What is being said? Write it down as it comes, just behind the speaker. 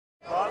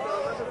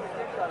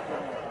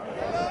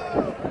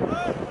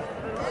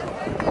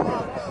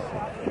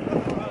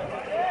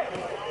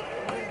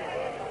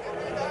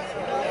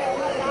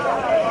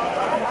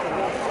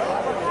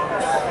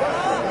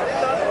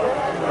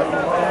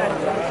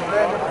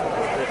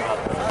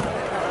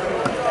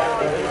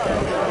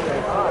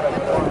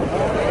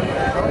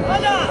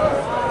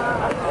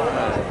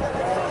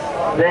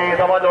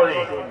तवज्जो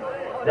जी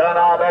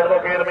जनाब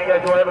एडवोकेट मियां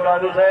शोएब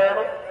काजू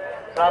साहब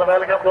sir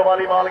welcome to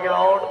volleyball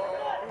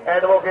ground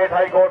advocate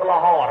high court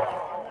Lahore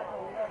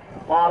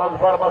मानस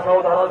पर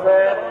मसूद हसन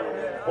साहब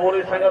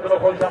पूरी संगत को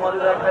खुश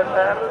आमदीद रखते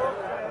सर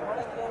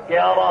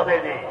क्या बात है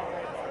जी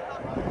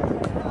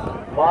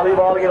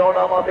वालीबॉल ग्राउंड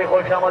आमाते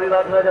खुश आमदीद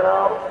रखते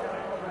जनाब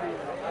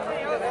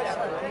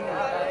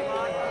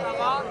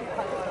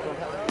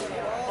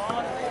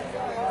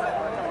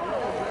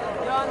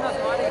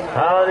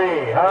हाँ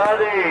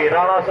जी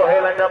राणा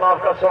सोहेल अंजाम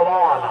आपका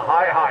सवाल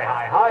हाय हाय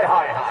हाय हाय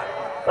हाय हाय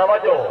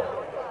तवज्जो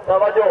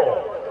तवज्जो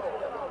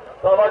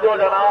तवज्जो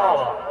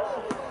जनाब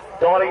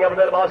चौरी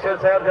अब्दुल बासिर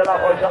साहब जरा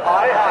खुश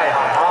हाय हाय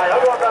हाय हाय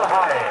अगर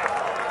हाय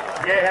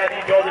ये है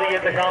जी चौधरी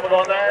इंतशाम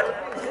गौनैल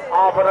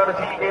आप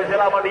रणसी के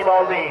जिला मंडी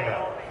बाउद्दीन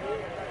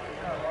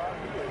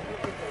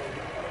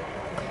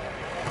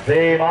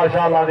जी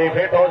माशाल्लाह जी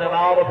फिट हो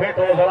जनाब फिट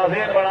हो जरा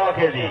ज़हन बना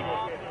के जी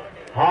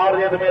हार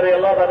जीत मेरे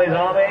अल्लाह का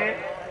निजाम है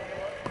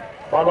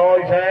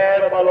बलोच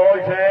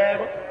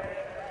साहब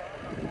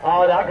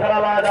आज अखरा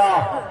ला जा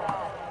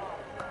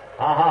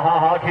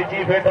हाँ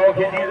खिंची फिट हो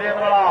खिंची देन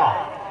बड़ा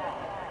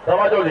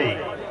तवज्जो जी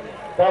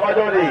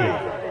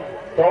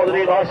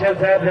चौधरी बासिर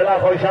साहब जिला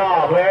खुशा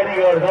वेरी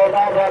गुड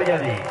जोरदार तालियां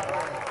जी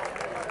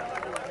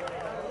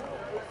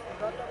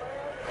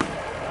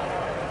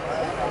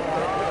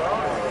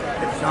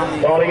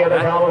चौधरी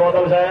शाम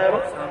गौतम साहब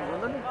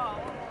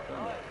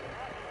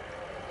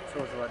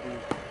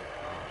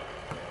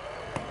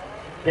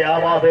क्या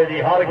बात है जी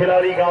हर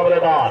खिलाड़ी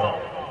काबिलेदार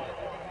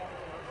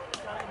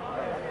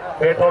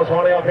फिट हो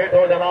सोने फिट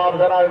हो जनाब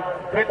जरा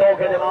फिट हो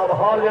के जनाब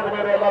हार जीत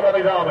मेरे अल्लाह का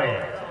निजाम है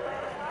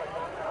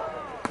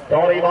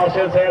चौधरी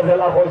बासिर साहब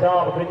जिला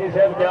खुशाब फिजी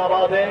साहब क्या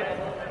बात है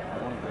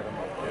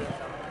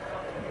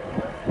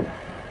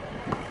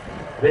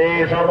जी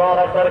सरदार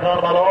अख्तर खान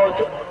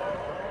बलोच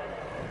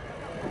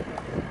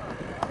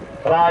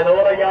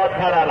राजौर याद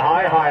खड़ा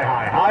हाय हाय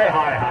हाय हाय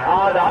हाय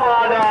हाय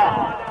आजा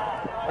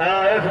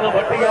इसको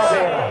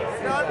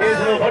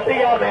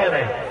भट्टिया देन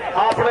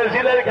अपने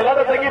जिले कला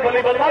तो चंगी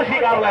भली बदमाशी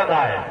कर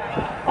लेता है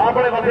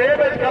अपने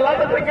वसेब कला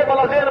तो चंगे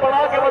भला सेन बना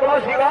के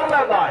बदमाशी कर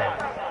लेता है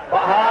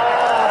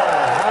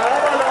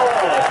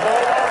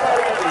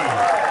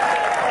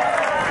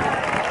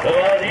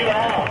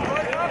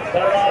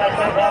सरदार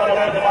अख्तर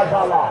साहब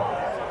माशाल्लाह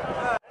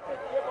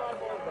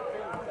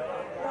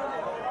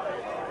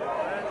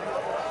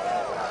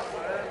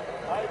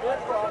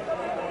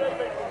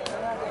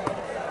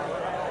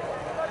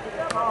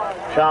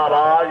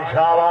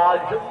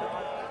शाबाश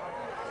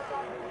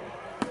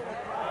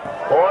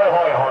होय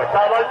होय होय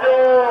तवज्जो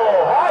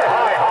हाय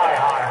हाय हाय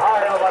हाय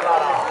हाय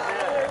बताना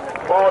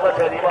बहुत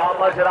अच्छे जी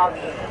मोहम्मद शराब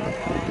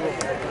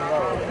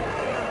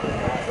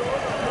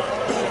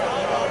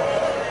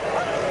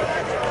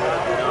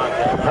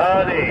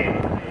हाँ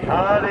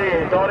जी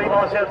चौधरी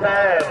बासिर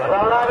साहब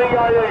राणा भी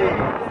आई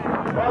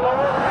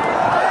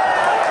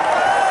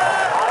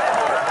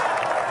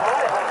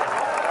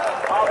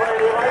आपने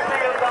रिवायती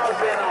अंदाज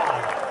देना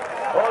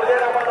और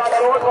जेड़ा बंदा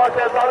बलोच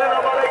वास्ते सारे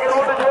नंबर की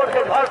रूट जोड़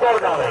के घर तोड़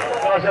जाए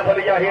काशिफ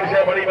अली याहीर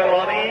से बड़ी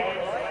मेहरबानी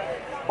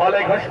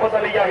मालिक हशमत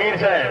अली याहीर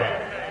साहब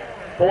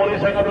पूरी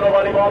संगत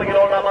वालीबॉल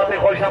ग्राउंड आमाते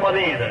खुश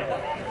आमदीद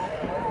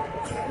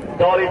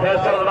चौधरी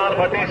फैसल रनान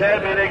भट्टी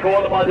साहब मेरे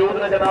कोल मौजूद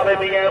ने जनाब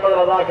मियां अहमद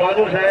रजा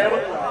काजू साहब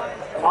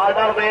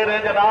आर्डर दे रहे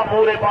जनाब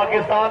पूरे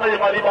पाकिस्तान में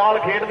वालीबॉल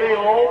खेलते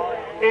हो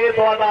ये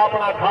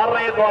अपना घर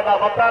है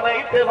वतन है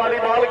इतने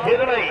वालीबॉल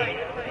खेलना ही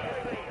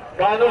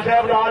कानू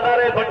साहब का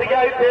आर्डर है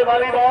भटिया इतने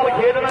वालीबॉल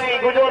खेलना ही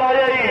गुजो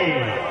राजा ही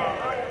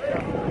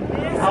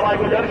हमारी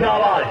गुजर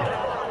शाबाश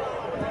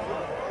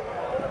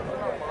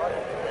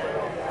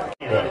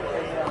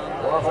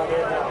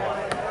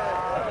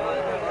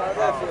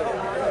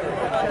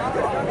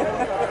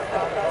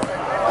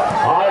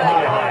हाय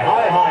हाय हाय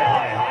हाय हाय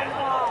हाय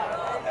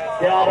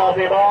क्या बात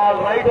है बॉल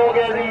राइट हो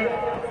गया जी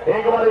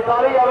एक बार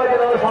ताली आवे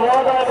जिन्होंने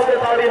सवाल आया मुझे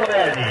ताली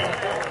बनाया जी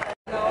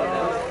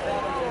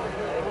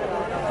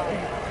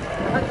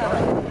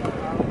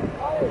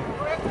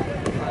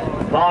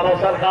खाना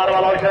सरकार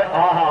वाला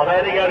हाँ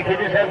वेरी गुड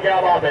खिची साहब क्या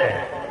बात है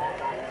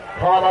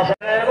खाना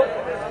साहब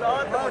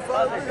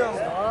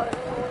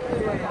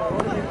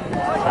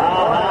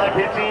हाँ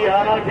खिची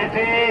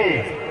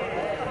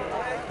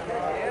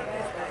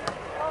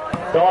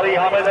सॉरी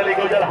हामिद अली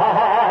गुजर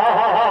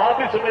हाँ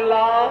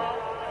बिस्मिल्लाह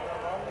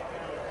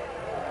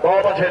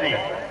बहुत अच्छे जी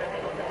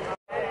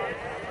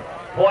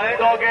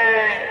पॉइंट हो गए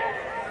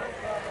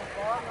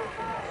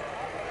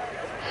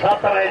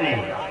 7 है जी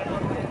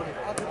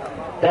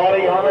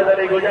सॉरी हामिद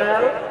अली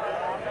गुजर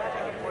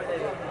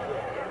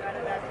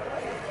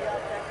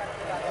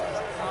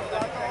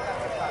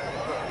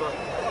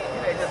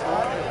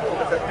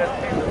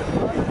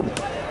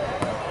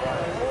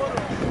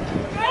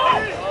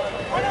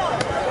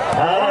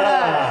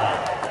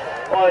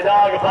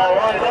जाग पाओ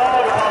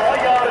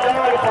यार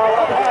जाग पाओ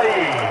भाई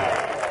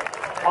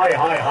हाय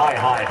हाय हाय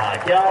हाय हाय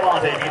क्या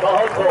बात है जी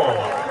बहुत को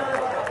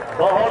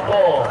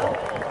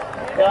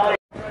क्या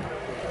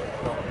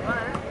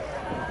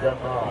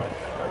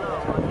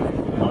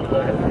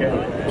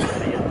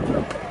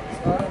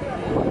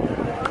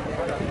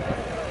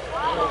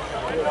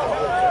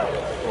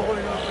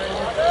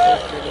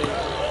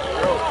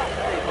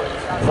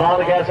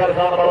खान कैसर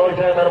खान बलोच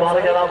है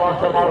मेहरबानी जनाब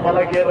मास्टर मार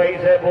फलक के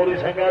रईस है पूरी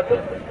संगत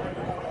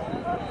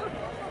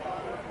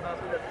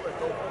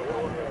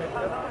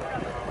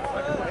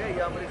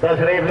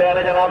तशरीफ ले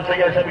आने जनाब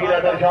सैयद शबीर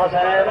अदर शाह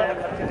साहब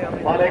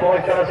मलिक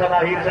मोहसिन हसन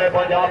आहिर से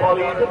पंजाब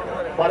पुलिस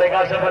मलिक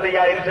आसिफ अली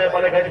आहिर से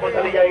मलिक हजमत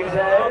अली आहिर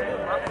से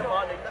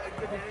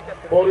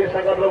पूरी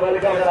संगत लोग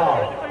वेलकम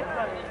जनाब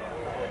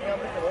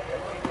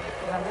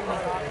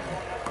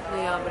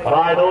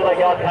राय दूर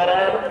क्या खैर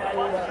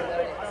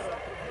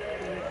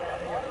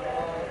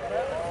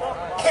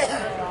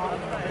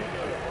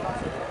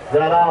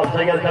जनाब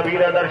सैयद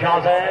शबीर अदर शाह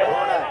साहब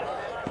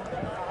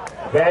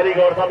वेरी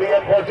गुड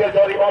तबीयत पहुंचे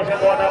चौरी वास्ते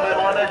तो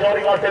मेहमान है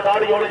चौरी वास्ते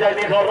दाढ़ी होनी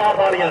चाहिए जोरदार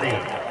ताड़ियां दी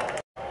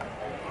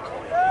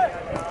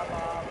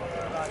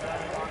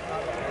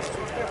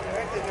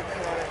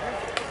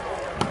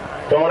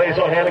चौरी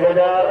सोहेल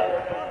गुजर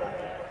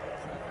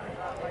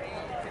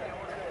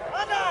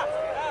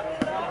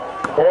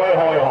होए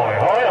होए होए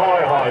होए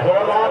होए होए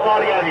जोरदार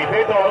ताड़ियां दी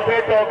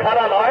फेटो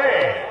खरा लाए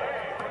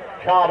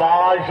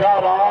शाबाश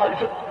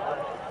शाबाश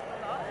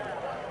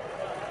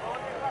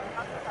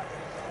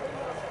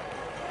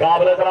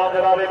काबिल एहतराम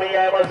जनाब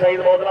मियां अहमद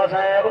सईद मोदला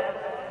साहब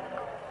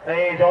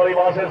नहीं चौरी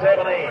वासिर साहब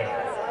नहीं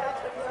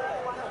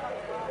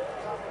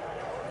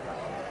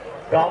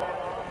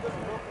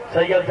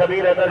सैयद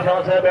शबीर अदर शाह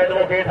साहब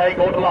एडवोकेट हाई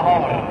कोर्ट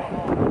लाहौर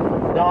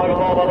जाग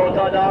पो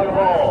बलोचा जाग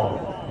पो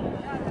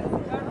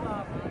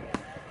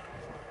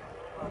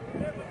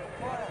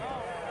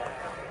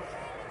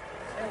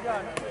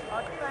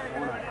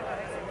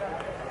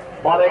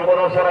मालिक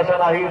मुनव्वर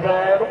हसन आहिर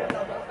साहब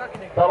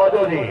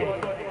तवज्जो जी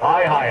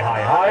हाय हाय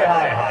हाय हाय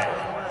हाय हाय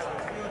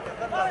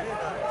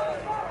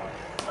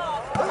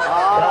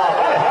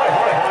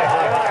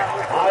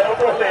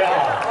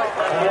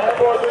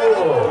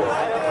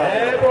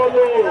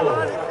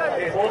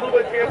बोलू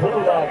बच्चे फूलू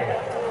आ गया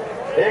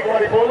एक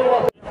बार बोलू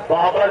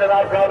बाबरा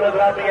जनाब काबिल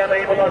मियां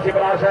नहीं पता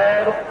सिपरा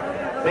साहब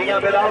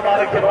मियां बिलाल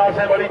तारिक सिपरा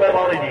साहब बड़ी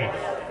मेहरबानी जी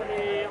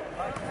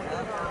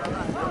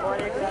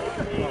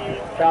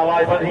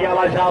शाबाश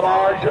बंधियाला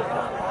शाबाश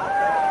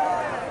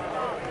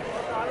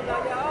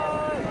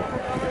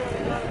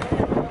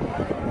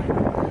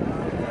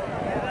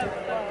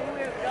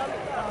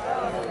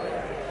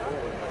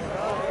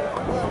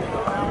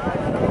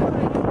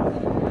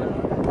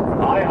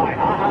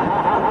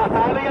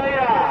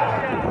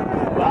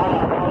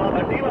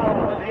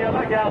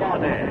क्या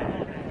बात है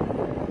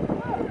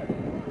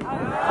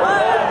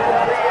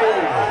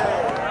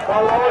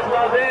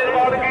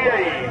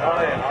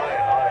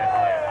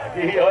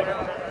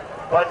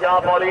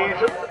पंजाब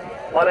पुलिस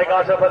मलिक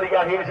आसिफ अली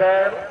आहिर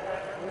साहब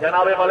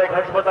जनाब मलिक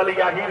हजमत अली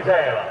आहिर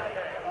साहब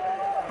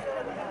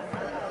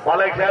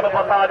मलिक साहब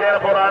पता जेर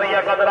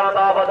पुरानिया कदर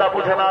का बता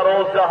पूछना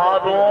रोज जहां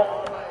तो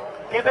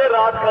किधे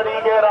रात खड़ी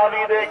गए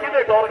रावी दे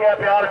किधे टोर गया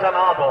प्यार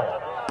चना तो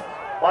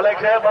मलिक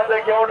साहब बंदे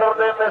क्यों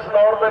डरते इस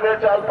दौर के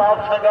अल्ताफ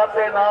संगत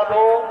ना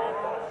तो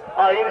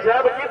आहिर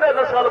साहब किते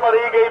नस्ल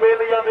मरी गई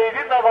बेलियां दी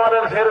जिन्ना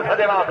वारे सिर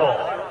सजना तो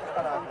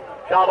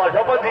शाबाश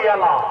बंदी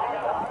आला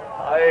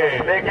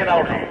लेकिन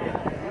आउटी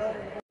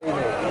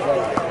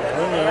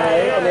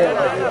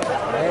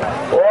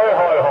ओए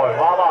होए होए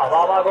बाबा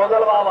बाबा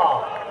गोदल बाबा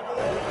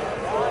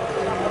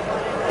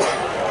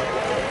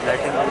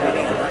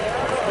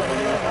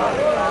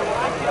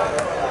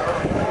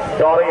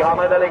चौरी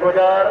हामिद अली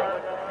गुजर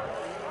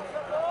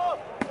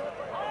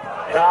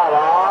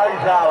शाबाश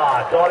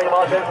शाबाश चौरी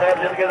मोहसिन साहब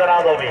जिनके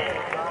दराज होगी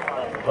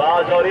वाह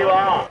चौरी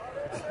वाह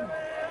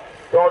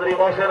चौधरी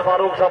मोहसिन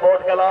फारूक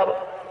सपोर्ट क्लब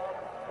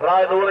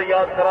राय नूर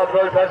याद खराब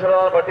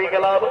फैसला भट्टी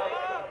क्लब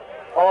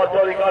और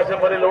चौरी कासिम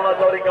अली लोना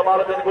चौरी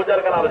कमालुद्दीन गुजर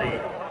क्लब जी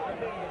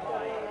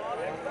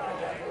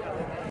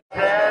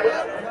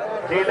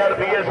डीलर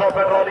BSO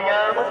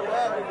पेट्रोलियम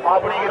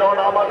अपनी ग्राउंड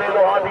आमद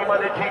लोहा टीम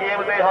अच्छी गेम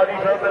से हाजी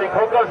साहब मेरी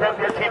खोकर साहब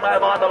की अच्छी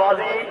मेहमान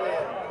नवाजी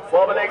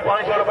मोबाइल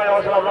 500 रुपए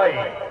हौसला अफजाई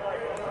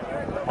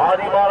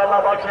हाजी बारल्ला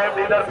बख्श साहब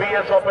डीलर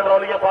BSO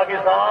पेट्रोलियम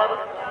पाकिस्तान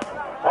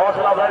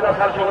हौसला अफजाई का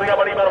सर शुक्रिया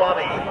बड़ी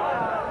मेहरबानी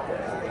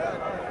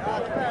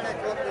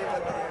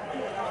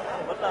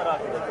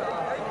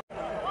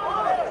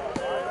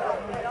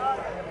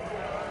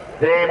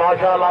जी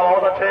माशाअल्लाह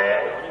बहुत अच्छे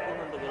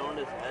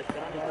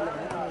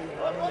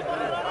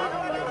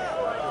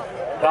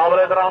काबिल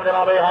एहतराम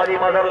जनाब हाजी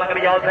मजहर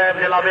लंगड़िया साहब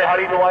जनाब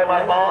हारी दुआए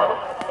मेहमान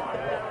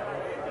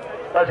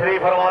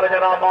तशरीफ फरमा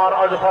जनाब मार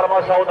अजफर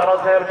मसूद अरब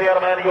साहब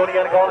चेयरमैन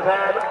यूनियन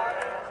काउंसिल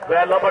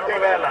वैला भट्टी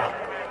वैला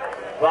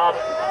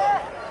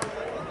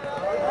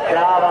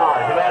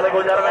शाबाश वैल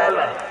गुजर वैल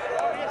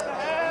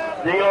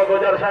जी ओ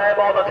गुजर साहब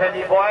बहुत अच्छे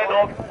जी पॉइंट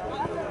हो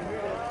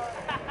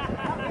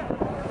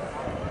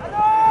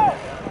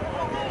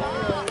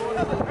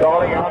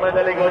चौरी हामिद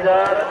अली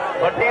गुजर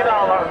भट्टी ना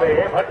आवन दे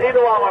भट्टी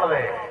तो आवन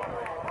दे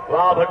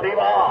वाह भट्टी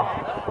वाह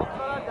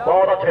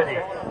बहुत अच्छे जी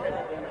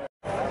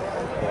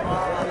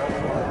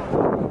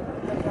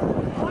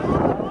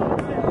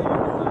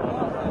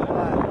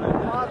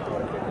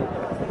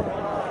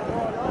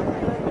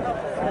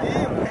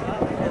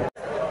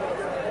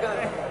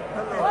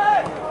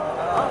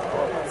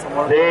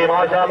जी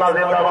माशाअल्लाह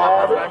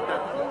जिंदाबाद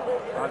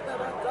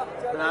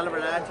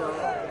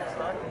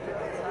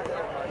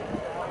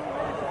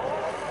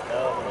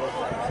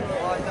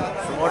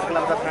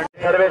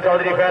सर्वे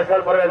चौधरी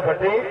फैसल परवेज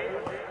भट्टी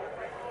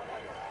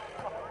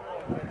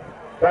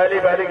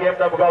पहली गेम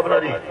का मुकाबला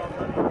जी।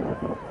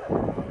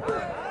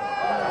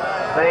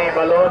 नहीं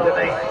बलोच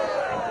नहीं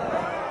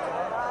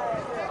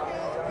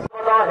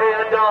है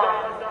अंजा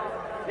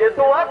ये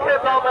तू आखे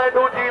था मैं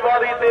दूजी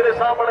वारी तेरे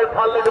सामने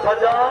थल च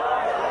भजा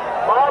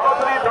मां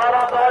बकरी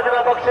धारा ताज न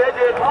बख्शे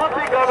जे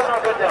फांसी गढ़ ना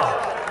गंजा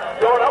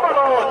जोड़ा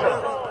बलोच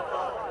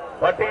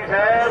भट्टी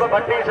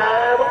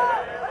साहब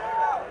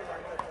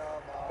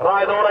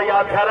राय दो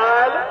याद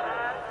खैरल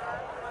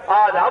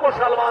आजा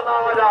मुसलमान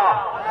आजा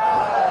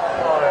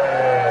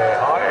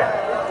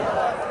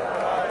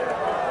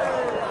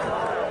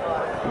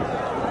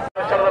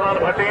शरदलाल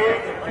भट्टी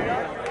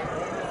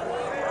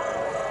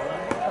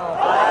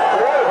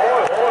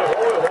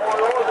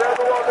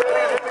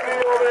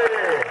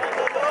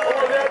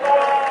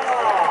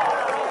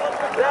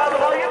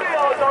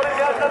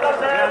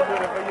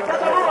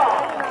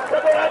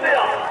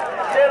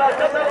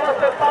चंदर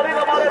वास्ते ताली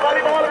हमारे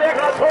वॉलीबॉल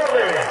देखना छोड़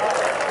दे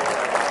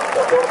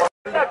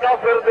का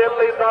फिर दिल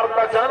नहीं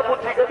तारता जान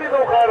पूछी कभी तो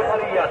खैर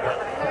फरी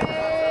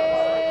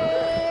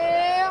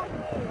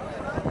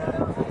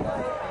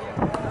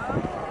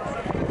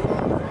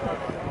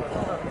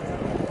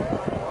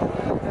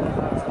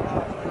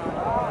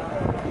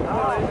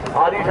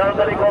आदि शरद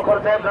अली खोखर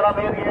साहब जरा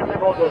मेन गेट से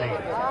पहुंचो जी।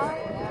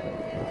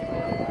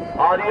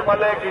 आदि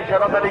मल्ले की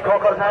शरद अली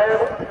खोखर साहब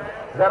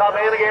जरा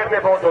मेन गेट से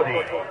पहुंचो जी।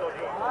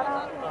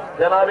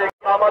 जनाब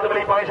आमद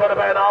मिली 500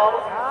 रुपए नाम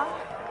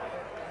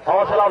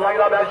हौसला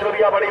भाईला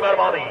बैशोरिया बड़ी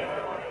मेहरबानी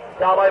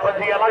क्या भाई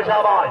बच्ची अला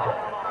शाबाश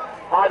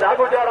आजा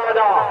गुजर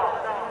आजा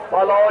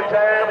बलोच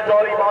साहब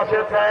चौरी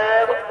बासित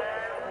साहब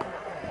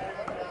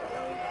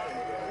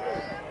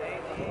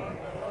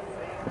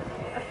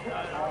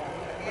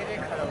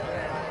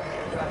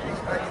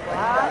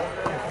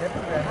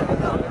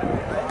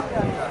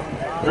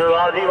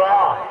जी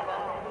वाह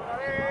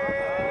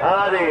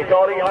हाँ जी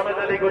चौरी हामिद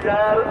अली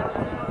गुजर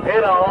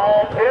फिर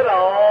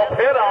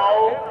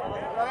आओ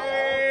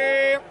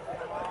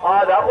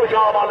आजा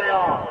खुशा वाले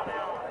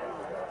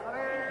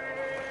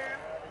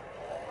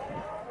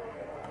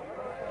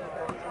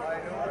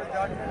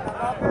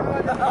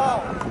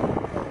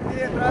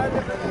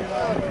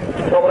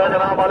शुक्र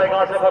जनाब वाले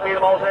कासिफ अमीर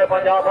मौसे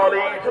पंजाब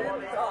पुलिस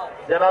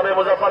जनाब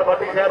मुजफ्फर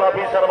भट्टी साहब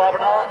ऑफिसर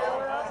वापना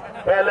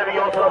पहले भी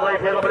हौसला अफजाई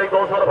फिर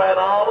 200 रुपए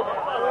नाम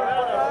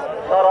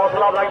और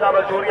हौसला अफजाई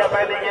का चूरिया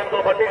पहली गेम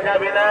को भट्टी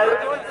साहब विनर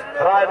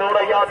राय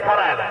नूर याद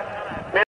खरा है।